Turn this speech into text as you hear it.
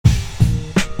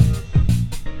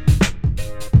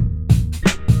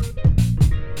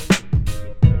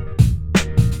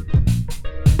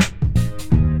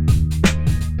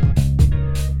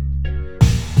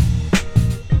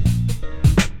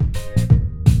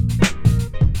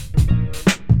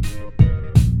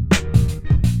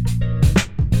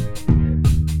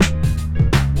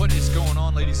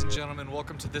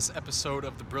this episode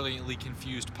of the Brilliantly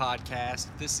Confused podcast.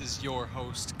 This is your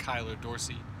host, Kyler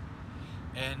Dorsey.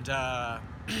 And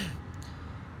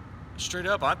straight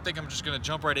up, I think I'm just going to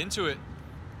jump right into it.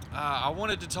 I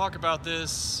wanted to talk about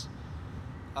this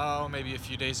maybe a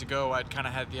few days ago. I'd kind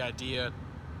of had the idea.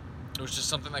 It was just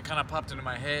something that kind of popped into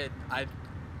my head.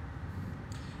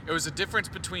 It was a difference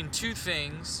between two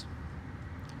things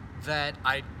that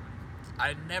I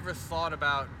never thought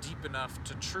about deep enough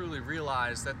to truly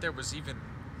realize that there was even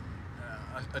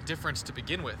a difference to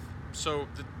begin with. So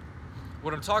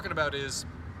what I'm talking about is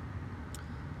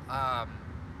the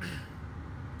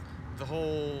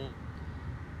whole,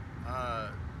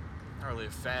 not really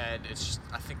a fad, it's just,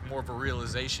 I think, more of a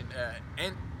realization,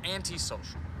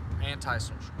 antisocial,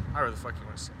 however the fuck you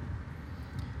want to say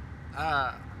it.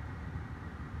 I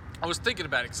was thinking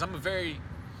about it because I'm a very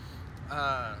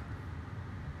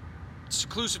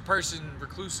seclusive person,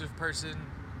 reclusive person.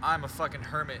 I'm a fucking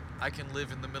hermit. I can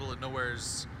live in the middle of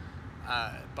nowheres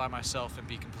by myself and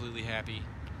be completely happy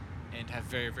and have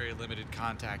very, very limited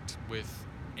contact with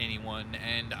anyone,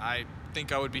 and I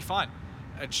think I would be fine.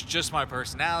 It's just my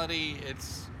personality.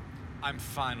 I'm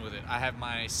fine with it. I have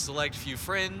my select few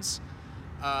friends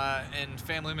and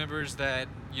family members that,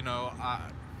 you know,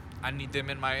 I need them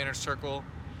in my inner circle,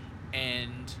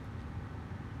 and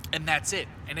that's it.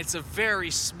 And it's a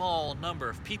very small number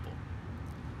of people.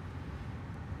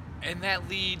 And that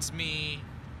leads me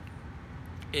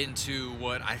into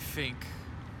what I think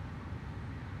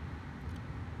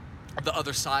the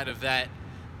other side of that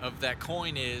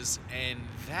coin is, and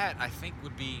that I think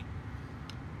would be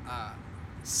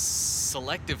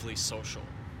selectively social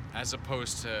as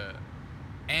opposed to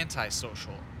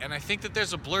antisocial. And I think that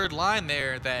there's a blurred line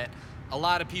there that a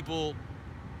lot of people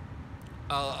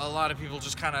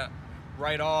just kind of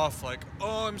write off, like,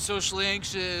 oh, I'm socially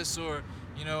anxious, or,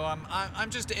 you know, I'm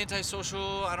just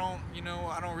antisocial. I don't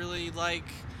really like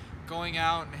going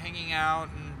out and hanging out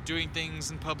and doing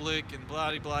things in public and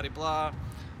blah blah blah.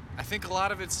 I think a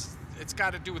lot of it's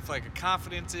got to do with like a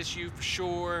confidence issue for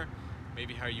sure.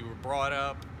 Maybe how you were brought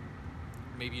up.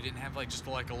 Maybe you didn't have like just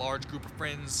like a large group of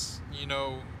friends. You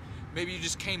know, maybe you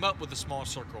just came up with a small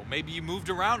circle. Maybe you moved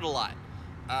around a lot.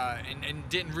 And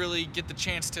didn't really get the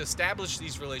chance to establish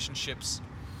these relationships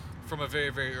from a very,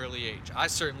 very early age. I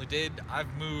certainly did. I've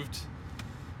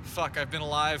been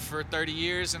alive for 30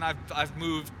 years, and I've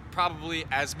moved probably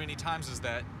as many times as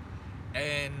that.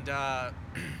 And,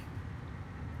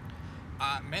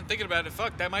 man, thinking about it,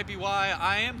 that might be why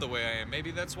I am the way I am.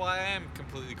 Maybe that's why I am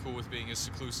completely cool with being as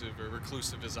seclusive or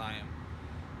reclusive as I am.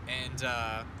 And,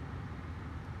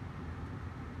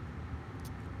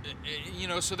 you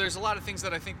know, so there's a lot of things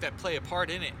that I think that play a part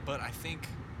in it, but I think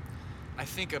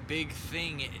a big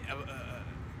thing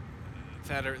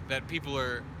that people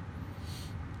are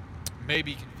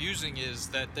maybe confusing is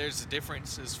that there's a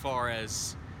difference as far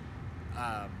as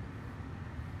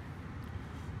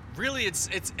really it's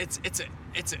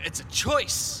a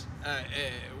choice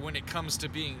when it comes to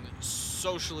being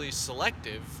socially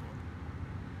selective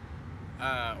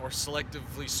or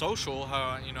selectively social,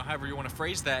 however you want to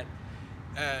phrase that.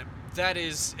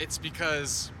 It's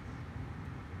because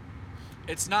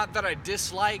it's not that I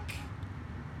dislike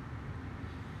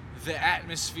the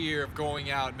atmosphere of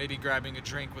going out, maybe grabbing a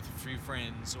drink with a few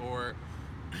friends, or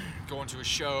going to a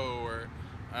show, or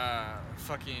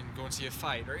fucking going to see a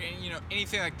fight, or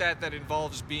anything like that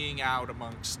involves being out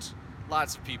amongst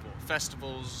lots of people,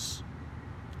 festivals,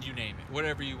 you name it,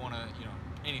 whatever you want to,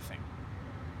 anything.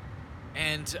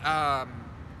 And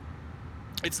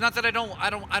it's not that I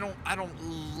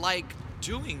don't like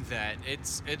doing that.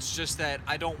 It's just that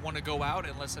I don't want to go out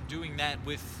unless I'm doing that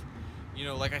with,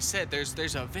 like I said,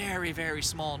 there's a very, very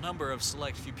small number of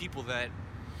select few people that,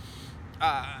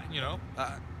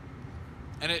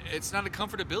 and it's not a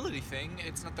comfortability thing.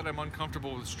 It's not that I'm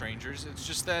uncomfortable with strangers. It's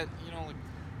just that,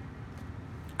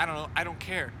 I don't know. I don't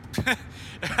care.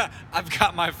 I've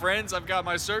got my friends, I've got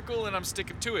my circle, and I'm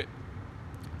sticking to it.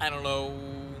 I don't know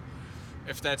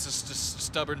if that's just a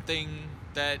stubborn thing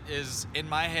that is in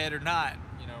my head or not,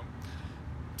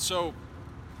 So,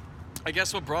 I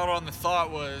guess what brought on the thought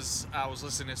was I was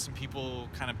listening to some people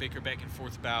kind of bicker back and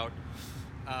forth about,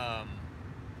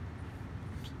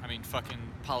 fucking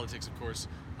politics, of course.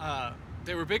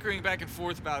 They were bickering back and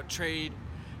forth about trade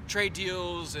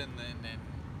deals and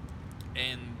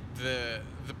the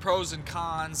pros and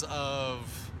cons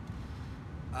of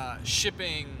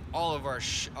shipping all of our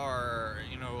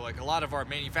like a lot of our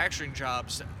manufacturing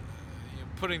jobs,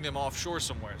 putting them offshore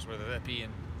somewhere, whether that be in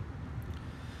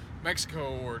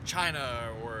Mexico or China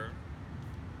or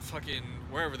fucking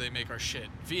wherever they make our shit,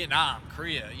 Vietnam,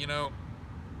 Korea,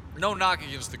 No knock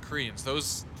against the Koreans.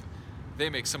 They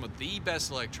make some of the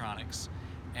best electronics,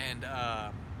 and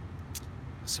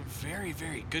some very,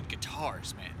 very good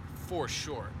guitars, man, for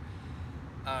sure.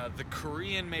 The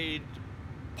Korean-made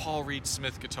Paul Reed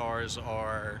Smith guitars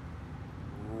are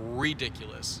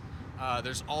ridiculous.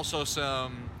 There's also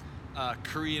some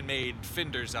Korean-made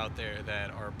Fenders out there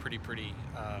that are pretty.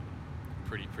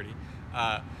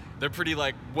 They're pretty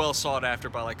like well sought after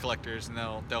by like collectors, and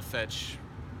they'll fetch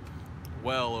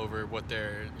well over what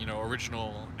their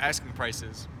original asking price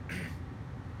is.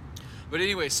 But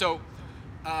anyway, so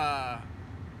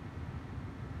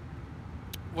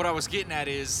what I was getting at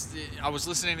is I was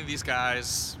listening to these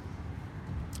guys.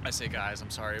 I say guys, I'm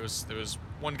sorry. There was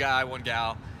one guy, one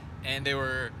gal, and they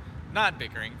were not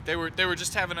bickering. They were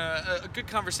just having a good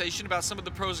conversation about some of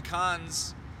the pros and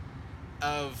cons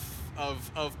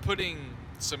of putting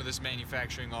some of this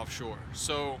manufacturing offshore.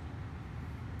 So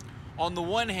on the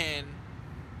one hand,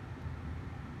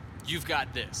 you've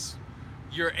got this.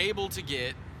 You're able to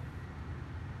get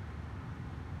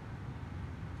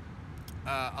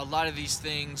a lot of these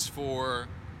things for,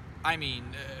 a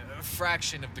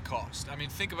fraction of the cost. I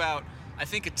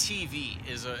think a TV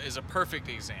is a perfect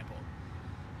example.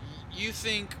 You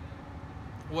think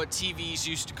what TVs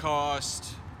used to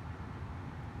cost,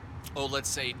 let's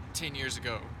say 10 years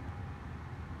ago,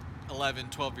 11,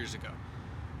 12 years ago.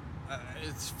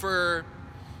 It's for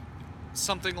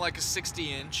something like a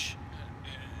 60-inch,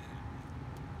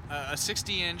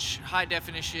 high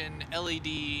definition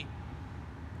LED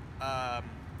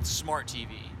smart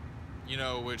TV,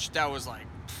 which that was like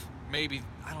maybe,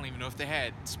 I don't even know if they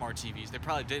had smart TVs. They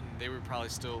probably didn't. They were probably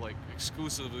still like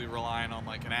exclusively relying on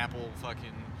like an Apple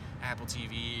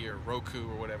TV or Roku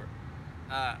or whatever.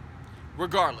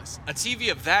 Regardless, a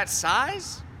TV of that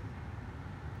size,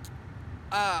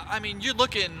 you're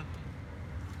looking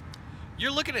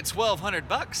at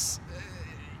 $1,200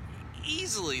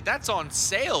 easily. That's on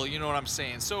sale. You know what I'm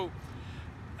saying? So,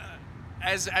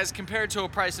 as compared to a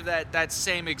price of that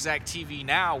same exact TV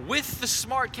now with the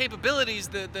smart capabilities,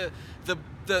 the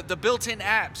built-in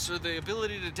apps or the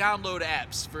ability to download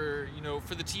apps for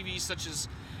the TVs such as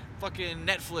fucking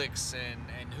Netflix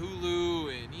and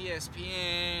Hulu and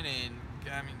ESPN and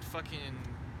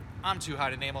I'm too high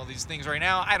to name all these things right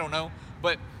now. I don't know,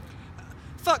 but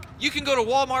fuck, you can go to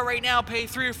Walmart right now, pay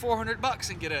 $300 or $400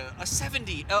 and get a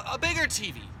 70, a bigger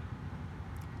TV.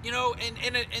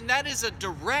 And that is a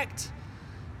direct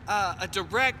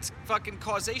fucking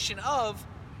causation of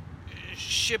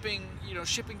shipping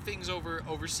things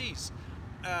overseas.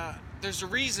 There's a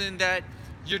reason that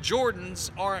your Jordans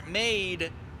aren't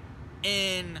made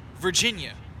in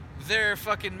Virginia. They're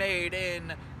fucking made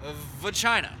in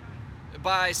China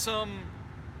by some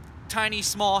tiny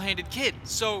small-handed kid.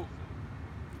 So,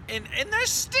 and they're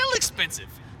still expensive.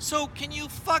 So can you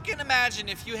fucking imagine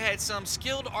if you had some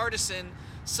skilled artisan,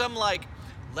 some like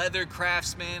leather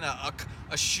craftsman,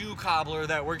 a shoe cobbler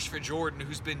that works for Jordan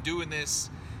who's been doing this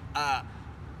a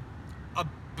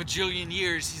bajillion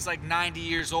years. He's like 90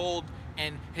 years old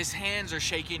and his hands are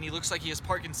shaking. He looks like he has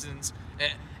Parkinson's,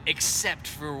 except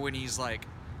for when he's like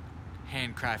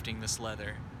handcrafting this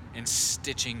leather and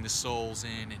stitching the soles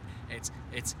in, and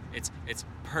it's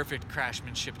perfect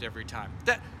craftsmanship every time.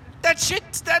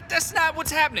 That's not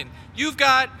what's happening. You've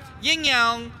got Yin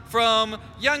Yang from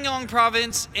Yangyang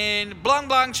province in Blang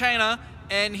Blang, China,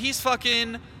 and he's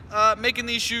fucking making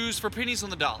these shoes for pennies on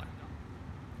the dollar.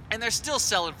 And they're still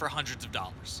selling for hundreds of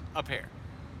dollars a pair.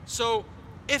 So,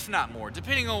 if not more,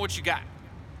 depending on what you got.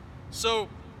 So,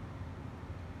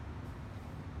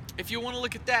 if you want to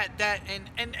look at that,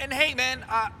 and hey man,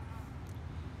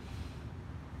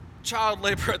 child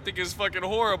labor I think is fucking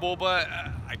horrible, but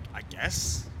I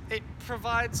guess it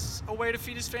provides a way to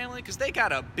feed his family, because they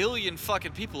got 1 billion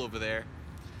fucking people over there,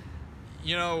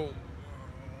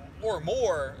 or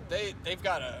more. They've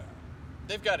got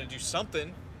to do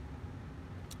something.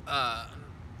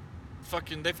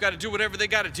 They've got to do whatever they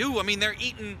got to do. They're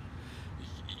eating.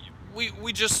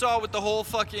 We just saw with the whole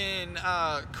fucking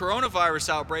coronavirus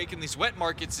outbreak in these wet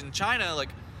markets in China. Like,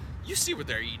 you see what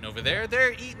they're eating over there.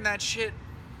 They're eating that shit.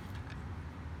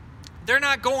 They're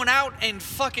not going out and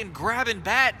fucking grabbing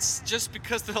bats just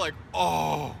because they're like,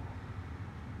 oh,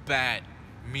 bat,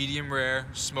 medium rare,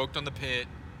 smoked on the pit.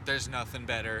 There's nothing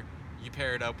better. You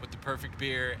pair it up with the perfect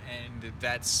beer, and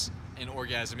that's an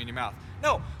orgasm in your mouth.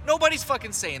 No, nobody's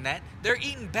fucking saying that. They're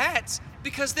eating bats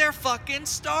because they're fucking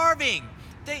starving.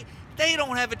 They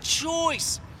don't have a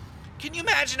choice. Can you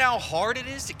imagine how hard it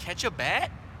is to catch a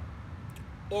bat?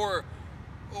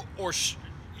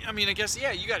 I guess,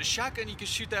 yeah, you got a shotgun, you can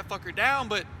shoot that fucker down,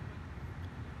 but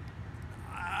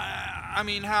I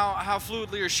mean, how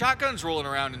fluidly are shotguns rolling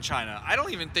around in China? I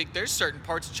don't even think there's certain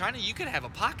parts of China you could have a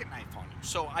pocket knife on you.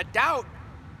 So I doubt,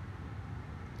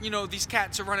 these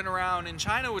cats are running around in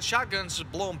China with shotguns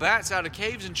just blowing bats out of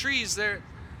caves and trees.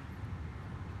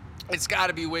 It's got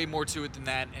to be way more to it than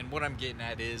that. And what I'm getting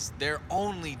at is they're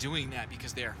only doing that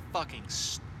because they are fucking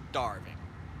starving.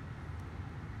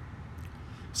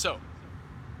 So,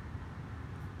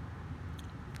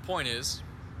 the point is,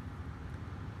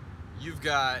 you've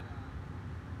got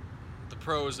the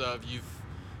pros of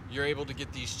you're able to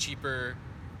get cheaper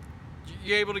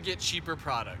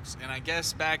products. And I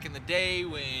guess back in the day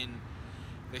when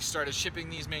they started shipping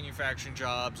these manufacturing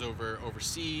jobs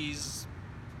overseas,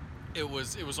 it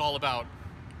was all about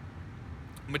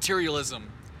materialism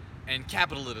and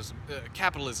capitalism.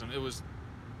 It was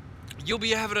you'll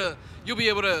be able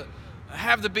to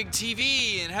have the big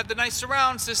TV and have the nice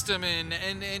surround system and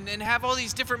have all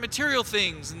these different material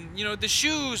things, and the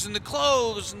shoes and the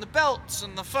clothes and the belts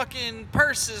and the fucking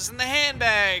purses and the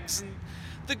handbags and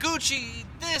the Gucci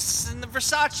this and the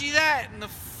Versace that and the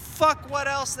fuck what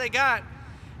else they got,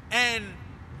 and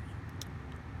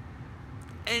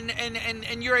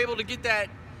you're able to get that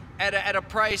at a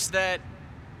price that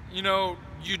you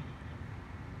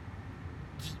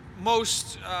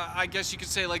most, I guess you could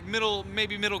say, like middle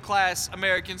class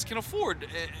Americans can afford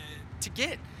to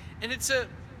get. And it's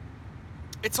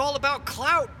all about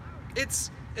clout.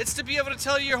 It's to be able to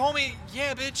tell your homie,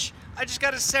 yeah, bitch, I just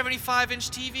got a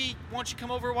 75-inch TV. Why don't you come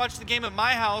over and watch the game at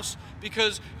my house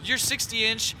because your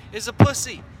 60-inch is a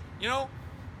pussy. I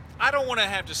don't want to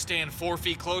have to stand 4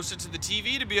 feet closer to the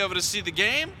TV to be able to see the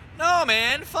game. No,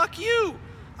 man, fuck you.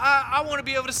 I want to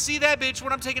be able to see that bitch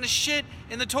when I'm taking a shit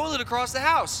in the toilet across the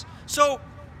house. So,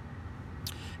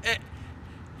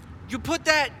 you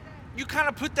kind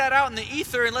of put that out in the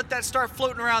ether and let that start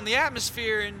floating around the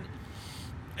atmosphere, and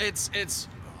you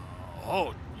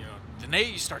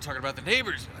start talking about the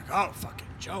neighbors. You're like, oh, fucking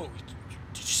Joe,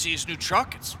 did you see his new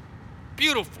truck? It's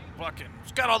beautiful. Fucking,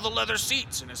 it's got all the leather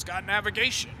seats, and it's got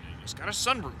navigation, and it's got a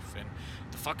sunroof, and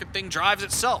the fucking thing drives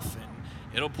itself, and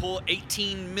it'll pull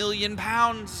 18 million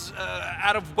pounds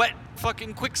out of wet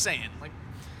fucking quicksand.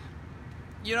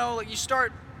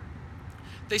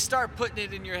 They start putting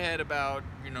it in your head about,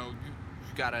 you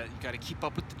gotta keep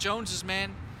up with the Joneses,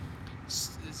 man.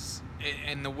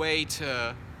 And the way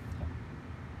to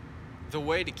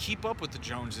keep up with the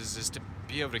Joneses is to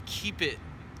be able to keep it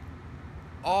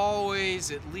always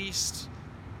at least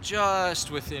just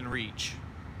within reach.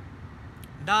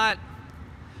 Not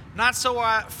so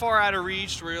far out of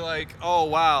reach where you're like, oh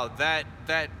wow,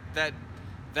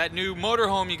 that new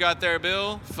motorhome you got there,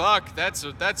 Bill, fuck, that's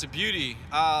a beauty.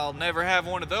 I'll never have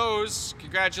one of those.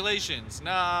 Congratulations.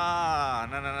 No.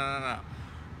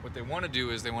 What they want to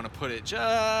do is they want to put it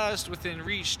just within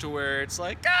reach to where it's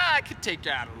like, I could take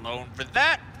out a loan for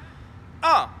that.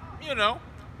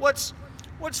 What's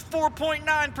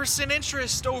 4.9%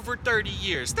 interest over 30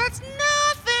 years? That's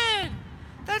nothing.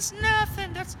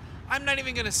 I'm not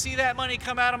even going to see that money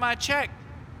come out of my check.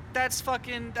 That's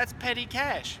petty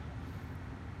cash.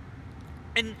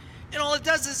 And all it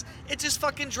does is it just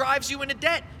fucking drives you into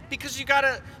debt because you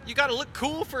gotta look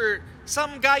cool for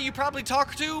some guy you probably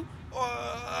talk to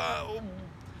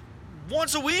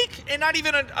once a week, and not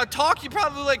even a talk. You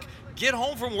probably like get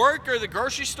home from work or the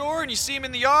grocery store and you see him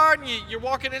in the yard and you're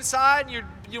walking inside and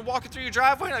you're walking through your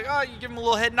driveway, like, oh, you give him a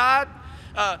little head nod,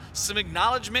 some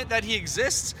acknowledgement that he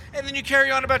exists, and then you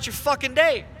carry on about your fucking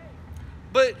day.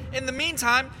 But in the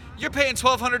meantime, you're paying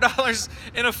 $1,200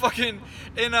 in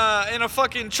a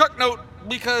fucking truck note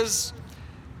because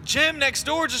Jim next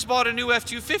door just bought a new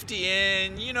F-250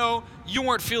 and you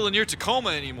weren't feeling your Tacoma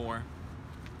anymore.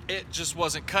 It just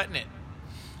wasn't cutting it.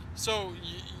 So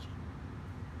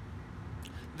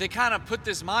they kind of put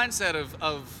this mindset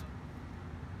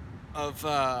of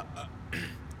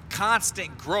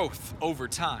constant growth over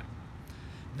time.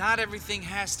 Not everything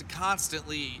has to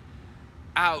constantly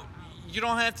out. You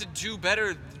don't have to do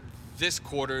better this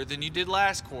quarter than you did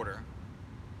last quarter.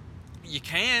 You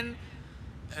can,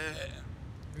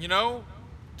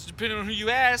 depending on who you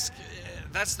ask,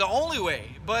 that's the only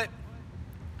way. But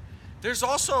there's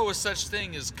also a such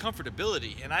thing as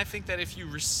comfortability, and I think that if you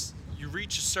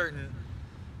reach a certain,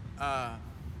 a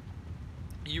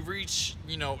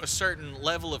certain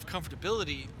level of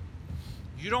comfortability,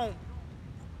 you don't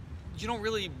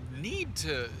really need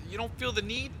to. You don't feel the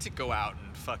need to go out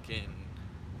and fucking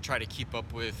try to keep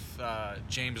up with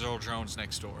James Earl Jones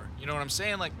next door. You know what I'm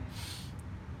saying? Like,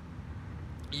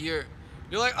 you're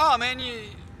like, oh man,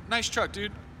 nice truck,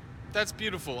 dude. That's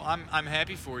beautiful. I'm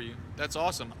happy for you. That's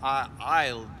awesome.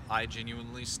 I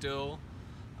genuinely still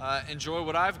enjoy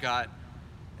what I've got,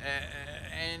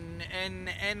 And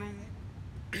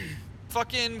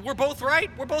fucking, we're both right.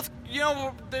 We're both,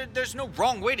 there's no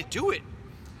wrong way to do it.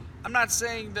 I'm not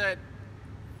saying that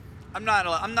I'm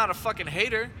not a fucking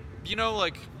hater.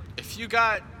 Like, if you've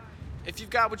got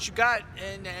what you got,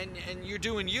 and you're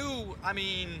doing you, I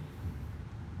mean,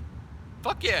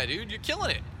 fuck yeah, dude, you're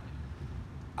killing it.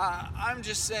 I'm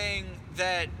just saying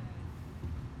that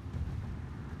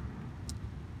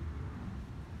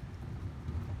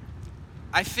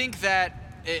I think that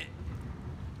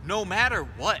no matter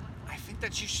what, I think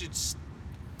that you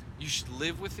should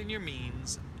live within your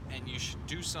means, and you should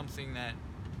do something that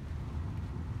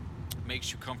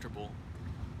makes you comfortable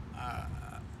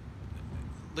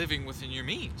living within your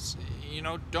means.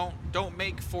 Don't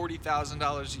make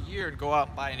 $40,000 a year and go out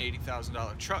and buy an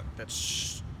 $80,000 truck.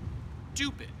 That's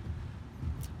stupid.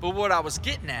 But what I was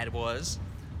getting at was,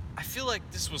 I feel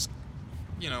like this was,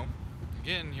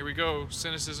 again, here we go,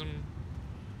 cynicism,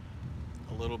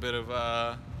 a little bit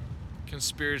of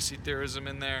conspiracy theorism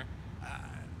in there.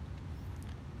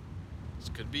 This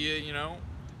could be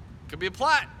a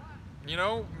plot.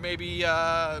 Maybe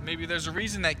there's a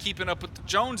reason that keeping up with the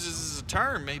Joneses is a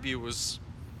term. Maybe it was,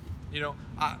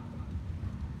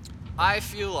 I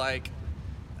feel like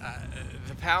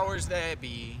the powers that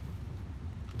be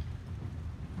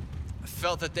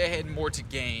felt that they had more to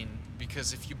gain,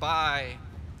 because if you buy,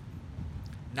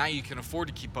 now you can afford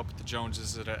to keep up with the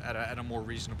Joneses at a more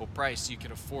reasonable price. You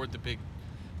can afford the big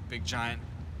giant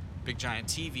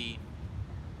TV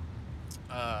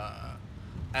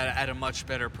at a much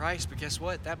better price. But guess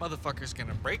what? That motherfucker's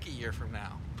gonna break a year from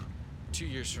now, 2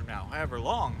 years from now, however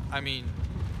long. I mean,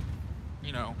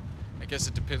 I guess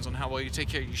it depends on how well you take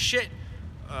care of your shit.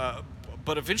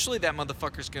 But eventually that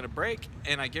motherfucker's gonna break,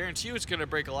 and I guarantee you it's gonna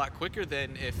break a lot quicker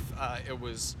than if it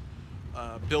was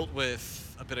built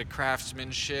with a bit of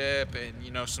craftsmanship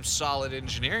and some solid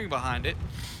engineering behind it.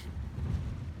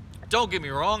 Don't get me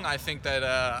wrong. I think that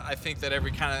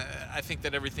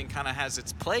everything kind of has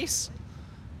its place,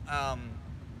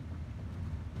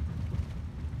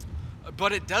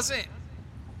 but it doesn't.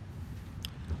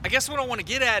 I guess what I want to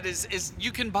get at is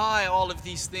you can buy all of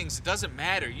these things. It doesn't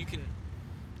matter. You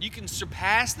can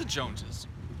surpass the Joneses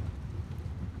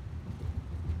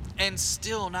and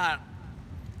still not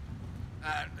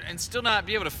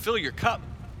be able to fill your cup.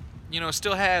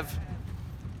 Still have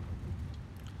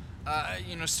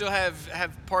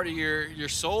part of your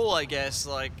soul, I guess,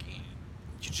 like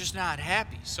you're just not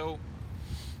happy. So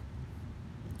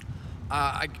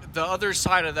the other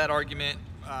side of that argument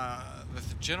that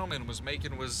the gentleman was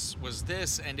making was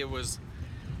this, and it was,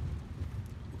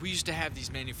 we used to have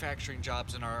these manufacturing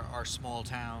jobs in our small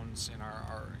towns, in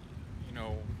our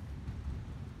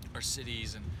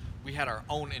cities, and we had our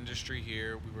own industry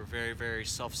here. We were very, very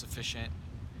self-sufficient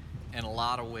in a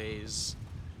lot of ways.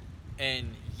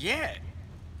 And yeah,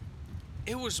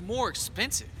 it was more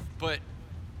expensive, but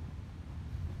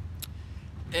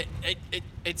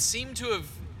it seemed to have,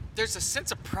 there's a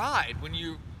sense of pride when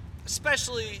you,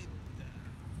 especially,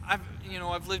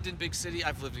 I've lived in big city.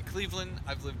 I've lived in Cleveland.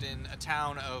 I've lived in a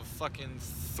town of fucking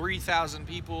 3,000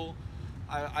 people.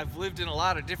 I've lived in a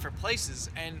lot of different places,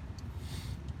 and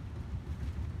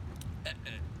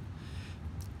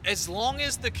as long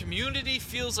as the community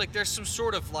feels like there's some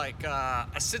sort of like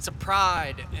a sense of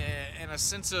pride and a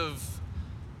sense of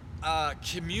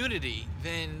community,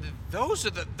 then those are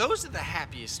the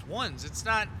happiest ones. It's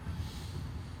not.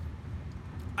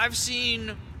 I've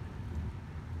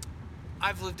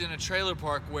lived in a trailer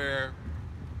park where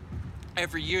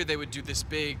every year they would do this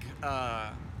big,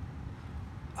 what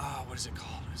is it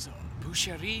called? It's a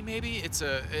boucherie, maybe?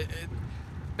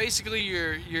 Basically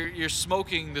you're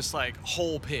smoking this like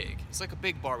whole pig. It's like a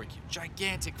big barbecue,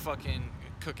 gigantic fucking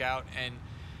cookout, and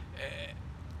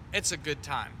it's a good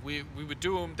time. We would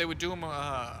do them. They would do them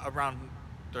around,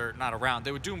 or not around.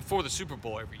 They would do them for the Super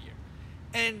Bowl every year,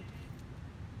 and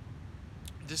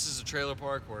this is a trailer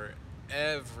park where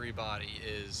everybody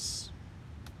is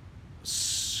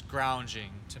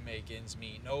scrounging to make ends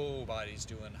meet. Nobody's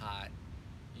doing hot.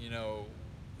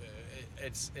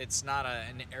 It's not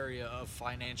an area of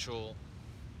financial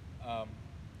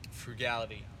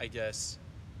frugality, I guess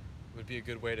would be a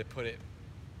good way to put it.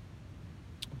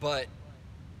 But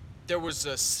there was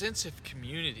a sense of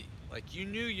community. Like, you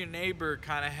knew your neighbor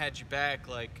kind of had you back.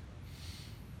 Like,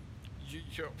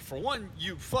 for one,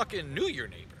 you fucking knew your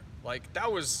neighbor. Like,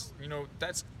 that was,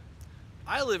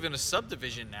 I live in a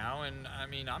subdivision now, and I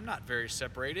mean, I'm not very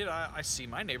separated. I see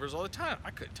my neighbors all the time.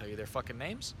 I couldn't tell you their fucking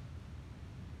names.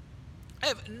 I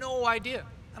have no idea.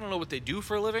 I don't know what they do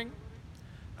for a living.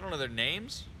 I don't know their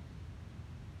names.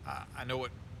 I know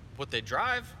what they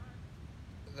drive.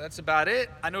 That's about it.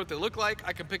 I know what they look like.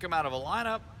 I can pick them out of a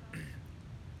lineup,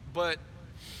 but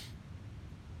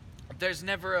there's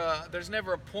never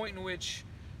a point in which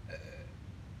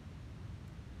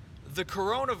the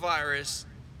coronavirus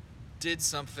did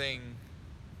something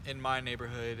in my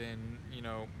neighborhood, and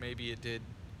maybe it did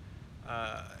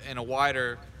in a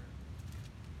wider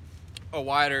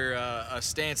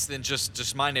stance than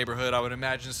just my neighborhood. I would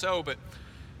imagine so, but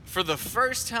for the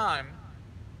first time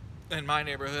in my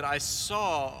neighborhood, I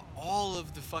saw all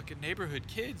of the fucking neighborhood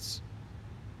kids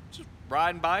just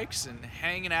riding bikes and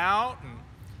hanging out, and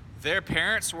their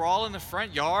parents were all in the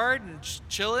front yard and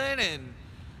chilling and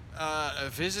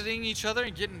visiting each other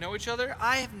and getting to know each other.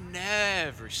 I have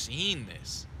never seen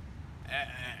this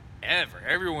ever.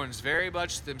 Everyone's very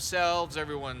much themselves.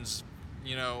 Everyone's,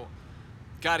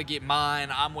 got to get mine.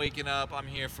 I'm waking up. I'm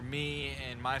here for me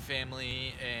and my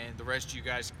family, and the rest of you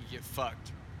guys can get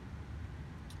fucked.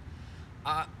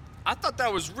 I thought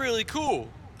that was really cool.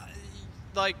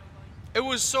 Like, it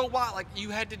was so wild. Like,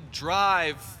 you had to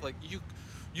drive. Like,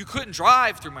 you couldn't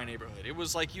drive through my neighborhood. It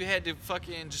was like you had to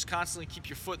fucking just constantly keep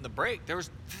your foot in the brake. There was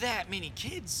that many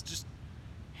kids just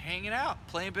hanging out,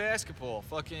 playing basketball,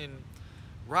 fucking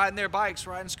riding their bikes,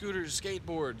 riding scooters,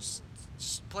 skateboards,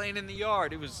 just playing in the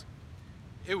yard. It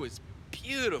was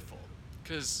beautiful,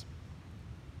 because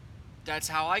that's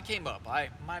how I came up. I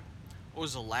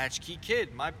was a latchkey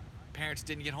kid. My parents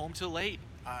didn't get home till late.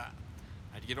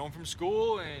 I'd get home from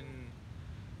school, and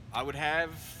I would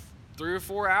have 3 or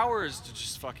 4 hours to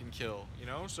just fucking kill,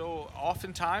 So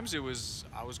oftentimes I was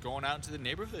going out into the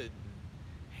neighborhood,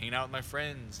 hanging out with my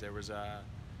friends. There was I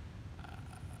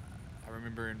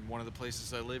remember in one of the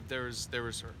places I lived, there was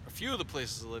a few of the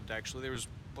places I lived, actually. There was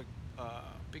like a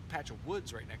big patch of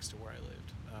woods right next to where I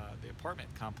lived, the apartment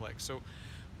complex. So,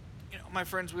 my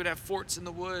friends would have forts in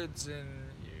the woods, and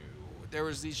there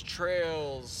was these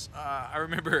trails. I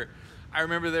remember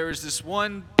there was this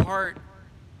one part.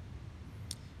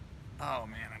 Oh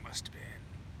man, I must have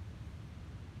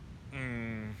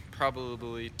been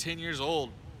probably 10 years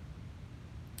old.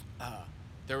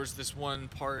 There was this one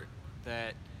part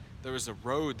that there was a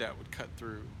road that would cut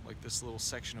through, like this little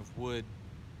section of wood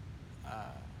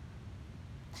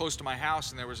close to my house,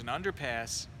 and there was an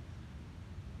underpass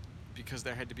because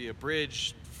there had to be a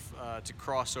bridge to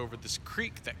cross over this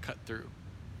creek that cut through.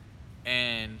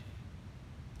 And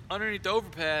underneath the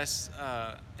overpass,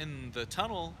 in the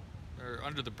tunnel, or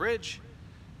under the bridge,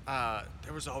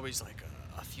 there was always like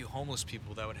a few homeless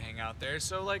people that would hang out there.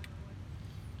 So like,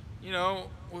 we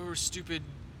were stupid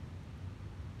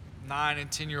 9 and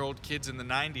 10-year-old kids in the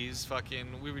 90s.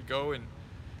 Fucking, we would go, and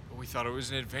we thought it was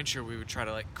an adventure. We would try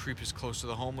to like creep as close to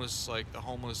the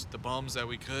bums that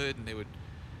we could, and they would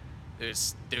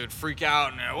freak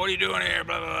out and, what are you doing here,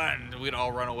 blah blah blah, and we'd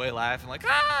all run away laughing like,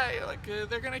 hi, like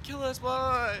they're gonna kill us,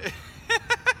 blah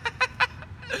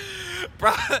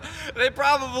blah. They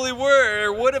probably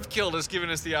would have killed us given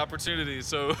us the opportunity.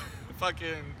 So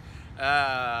fucking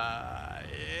yeah,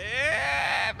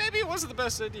 maybe it wasn't the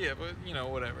best idea, but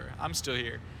whatever, I'm still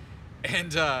here.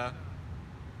 And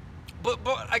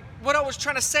what I was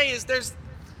trying to say is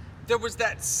there was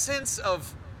that sense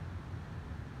of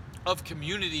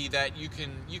community that you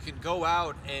can go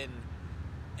out and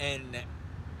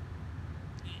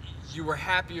you were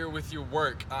happier with your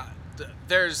work.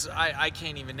 I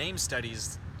can't even name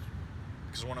studies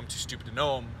because one, I'm too stupid to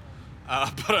know them,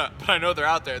 but I know they're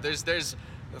out there. There's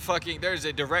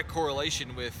a direct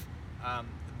correlation with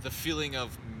the feeling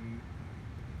of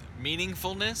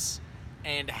meaningfulness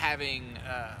and having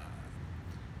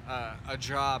a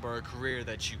job or a career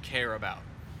that you care about.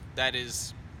 That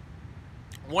is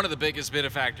one of the biggest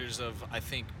benefactors of, I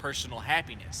think, personal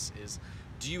happiness. Is,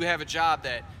 do you have a job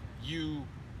that you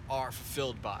are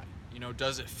fulfilled by?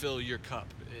 Does it fill your cup?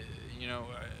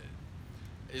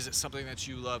 Is it something that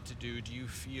you love to do? Do you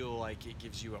feel like it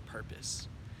gives you a purpose?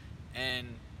 And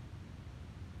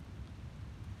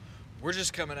we're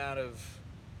just coming out of,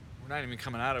 we're not even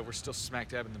coming out of, we're still smack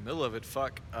dab in the middle of it.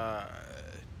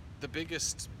 The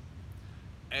biggest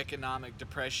economic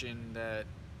depression that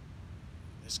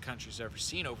this country's ever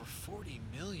seen. Over 40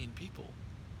 million people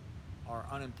are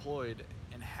unemployed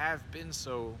and have been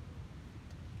so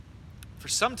for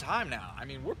some time now. I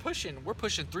mean, we're pushing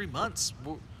 3 months.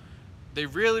 They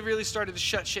really started to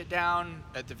shut shit down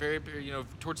at the very,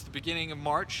 towards the beginning of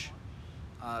March.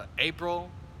 April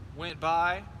went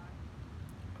by.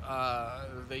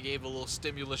 They gave a little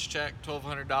stimulus check,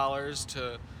 $1,200,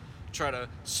 to try to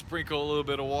sprinkle a little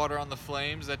bit of water on the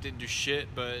flames. That didn't do shit,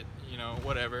 but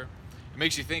whatever. It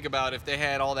makes you think about if they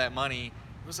had all that money.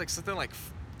 It was like something like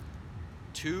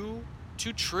 $2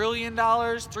 trillion,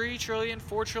 $3 trillion,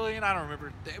 $4 trillion. I don't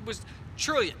remember. It was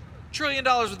trillion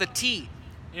dollars with a T.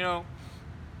 You know,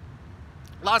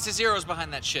 lots of zeros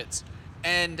behind that shit.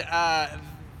 And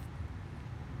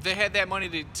they had that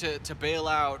money to bail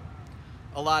out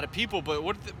a lot of people. But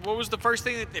what was the first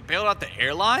thing that they bailed out? The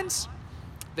airlines?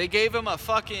 They gave them a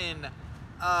fucking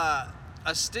a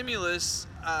stimulus.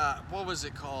 What was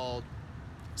it called?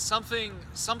 Something.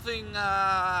 Fuck.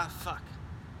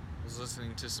 I was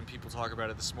listening to some people talk about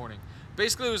it this morning.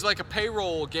 Basically, it was like a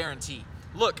payroll guarantee.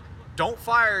 Look, don't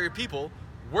fire your people.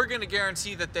 We're gonna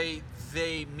guarantee that they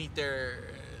meet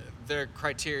their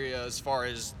criteria as far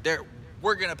as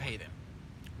we're gonna pay them.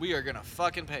 We are gonna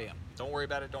fucking pay them. Don't worry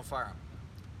about it. Don't fire them.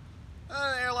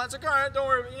 The airline's like, all right, don't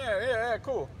worry. Yeah,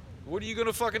 cool. What are you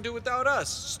gonna fucking do without us?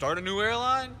 Start a new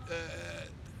airline?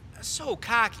 So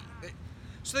cocky.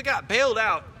 So they got bailed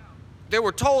out. They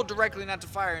were told directly not to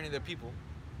fire any of their people.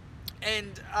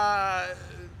 And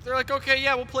they're like, okay,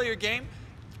 yeah, we'll play your game.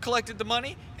 Collected the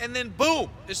money, and then boom,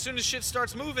 as soon as shit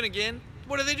starts moving again,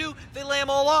 what do? They lay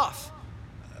them all off.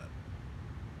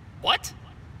 What?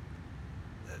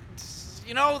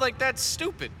 Like, that's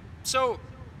stupid. So,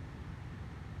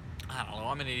 I don't know,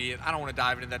 I'm an idiot. I don't want to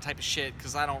dive into that type of shit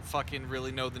because I don't fucking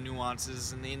really know the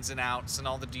nuances and the ins and outs and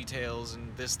all the details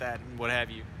and this, that, and what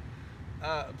have you.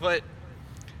 But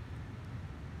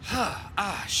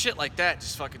shit like that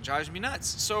just fucking drives me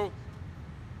nuts. So,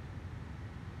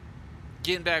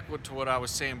 getting back to what I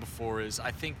was saying before is I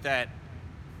think that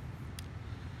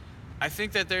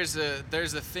there's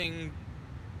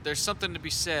something to be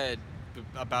said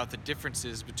about the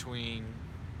differences between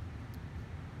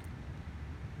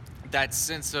that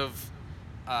sense of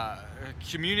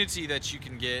community that you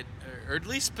can get, or at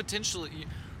least potentially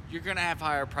you're going to have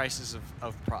higher prices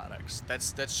of products.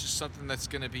 That's just something that's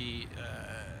going to be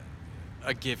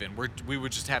a given. We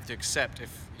would just have to accept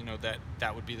if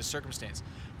that would be the circumstance.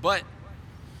 But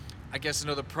I guess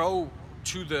another pro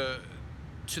to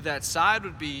that side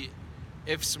would be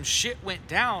if some shit went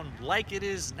down like it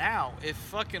is now. If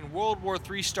fucking World War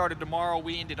III started tomorrow,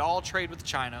 we ended all trade with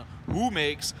China, who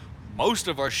makes most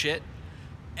of our shit,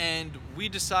 and we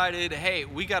decided, hey,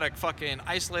 we gotta fucking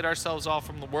isolate ourselves off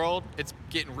from the world. It's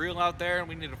getting real out there, and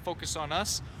we need to focus on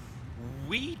us.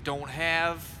 We don't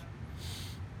have,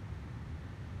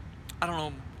 I don't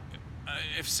know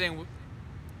if saying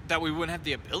that we wouldn't have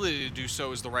the ability to do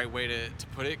so is the right way to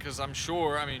put it, because I'm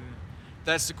sure,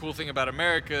 that's the cool thing about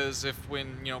America is if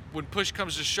when push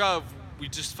comes to shove, we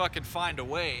just fucking find a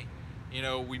way. We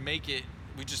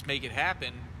just make it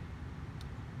happen.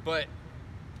 But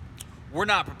we're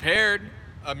not prepared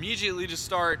immediately to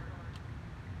start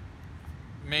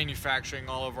manufacturing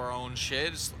all of our own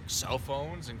shit. It's like cell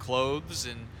phones and clothes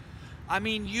and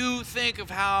you think of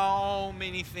how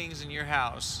many things in your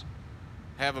house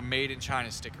have a made in China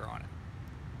sticker on it.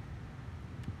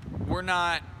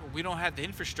 We don't have the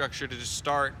infrastructure to just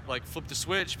start, like, flip the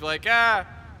switch, be like,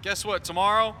 guess what,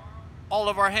 tomorrow, all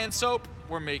of our hand soap,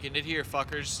 we're making it here,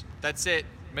 fuckers. That's it.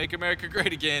 Make America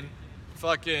great again.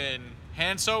 Fucking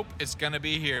hand soap, it's gonna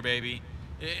be here, baby.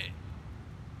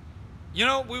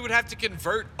 We would have to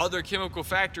convert other chemical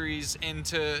factories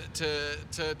into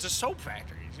soap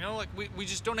factories. We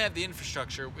just don't have the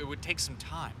infrastructure. It would take some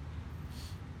time.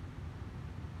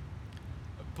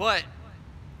 But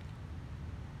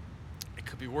it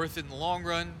could be worth it in the long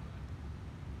run.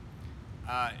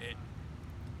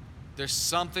 There's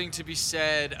something to be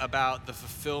said about the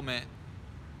fulfillment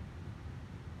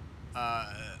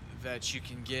that you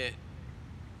can get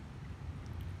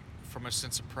from a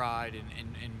sense of pride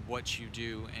in what you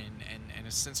do, and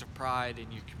a sense of pride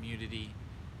in your community,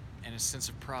 and a sense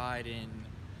of pride in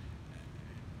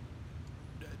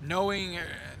knowing,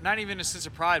 not even a sense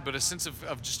of pride, but a sense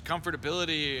of just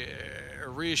comfortability,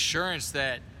 or reassurance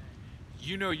that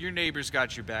your neighbor's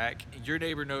got your back, your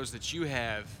neighbor knows that you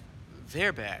have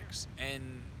their backs,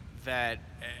 and that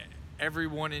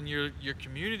everyone in your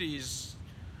communities,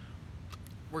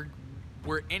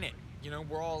 we're in it.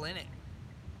 We're all in it.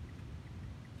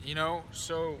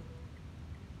 So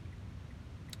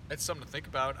it's something to think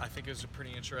about. I think it's a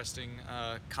pretty interesting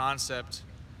concept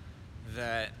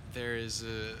that there is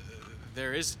a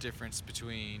difference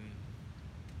between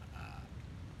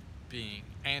being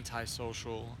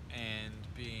antisocial and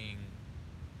being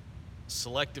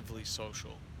selectively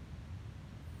social.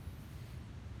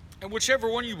 And whichever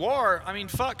one you are,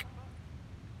 fuck.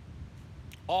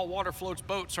 All water floats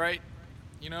boats, right?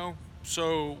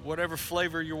 So whatever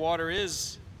flavor your water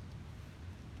is,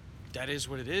 that is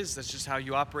what it is. That's just how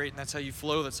you operate, and that's how you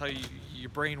flow. That's how your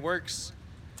brain works.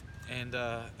 And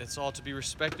it's all to be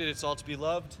respected. It's all to be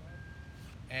loved.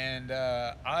 And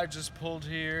I just pulled up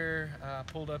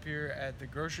here at the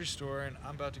grocery store, and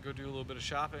I'm about to go do a little bit of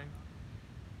shopping.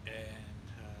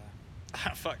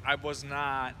 And fuck, I was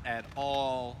not at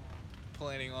all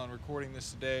planning on recording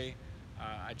this today.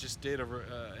 I just did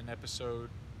an episode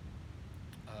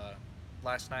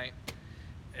last night,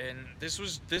 and this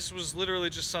was literally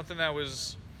just something that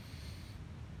was.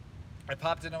 I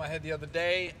popped into my head the other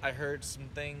day. I heard some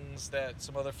things that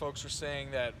some other folks were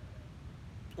saying that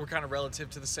were kind of relative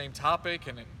to the same topic,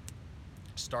 and it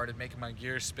started making my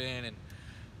gears spin, and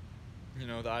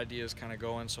the ideas kind of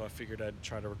going. So I figured I'd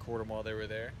try to record them while they were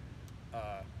there.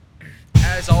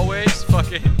 As always,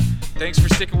 fucking thanks for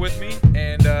sticking with me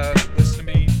and listen to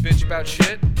me bitch about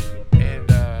shit. And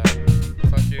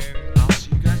fucking I'll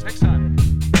see you guys next time.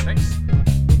 Thanks.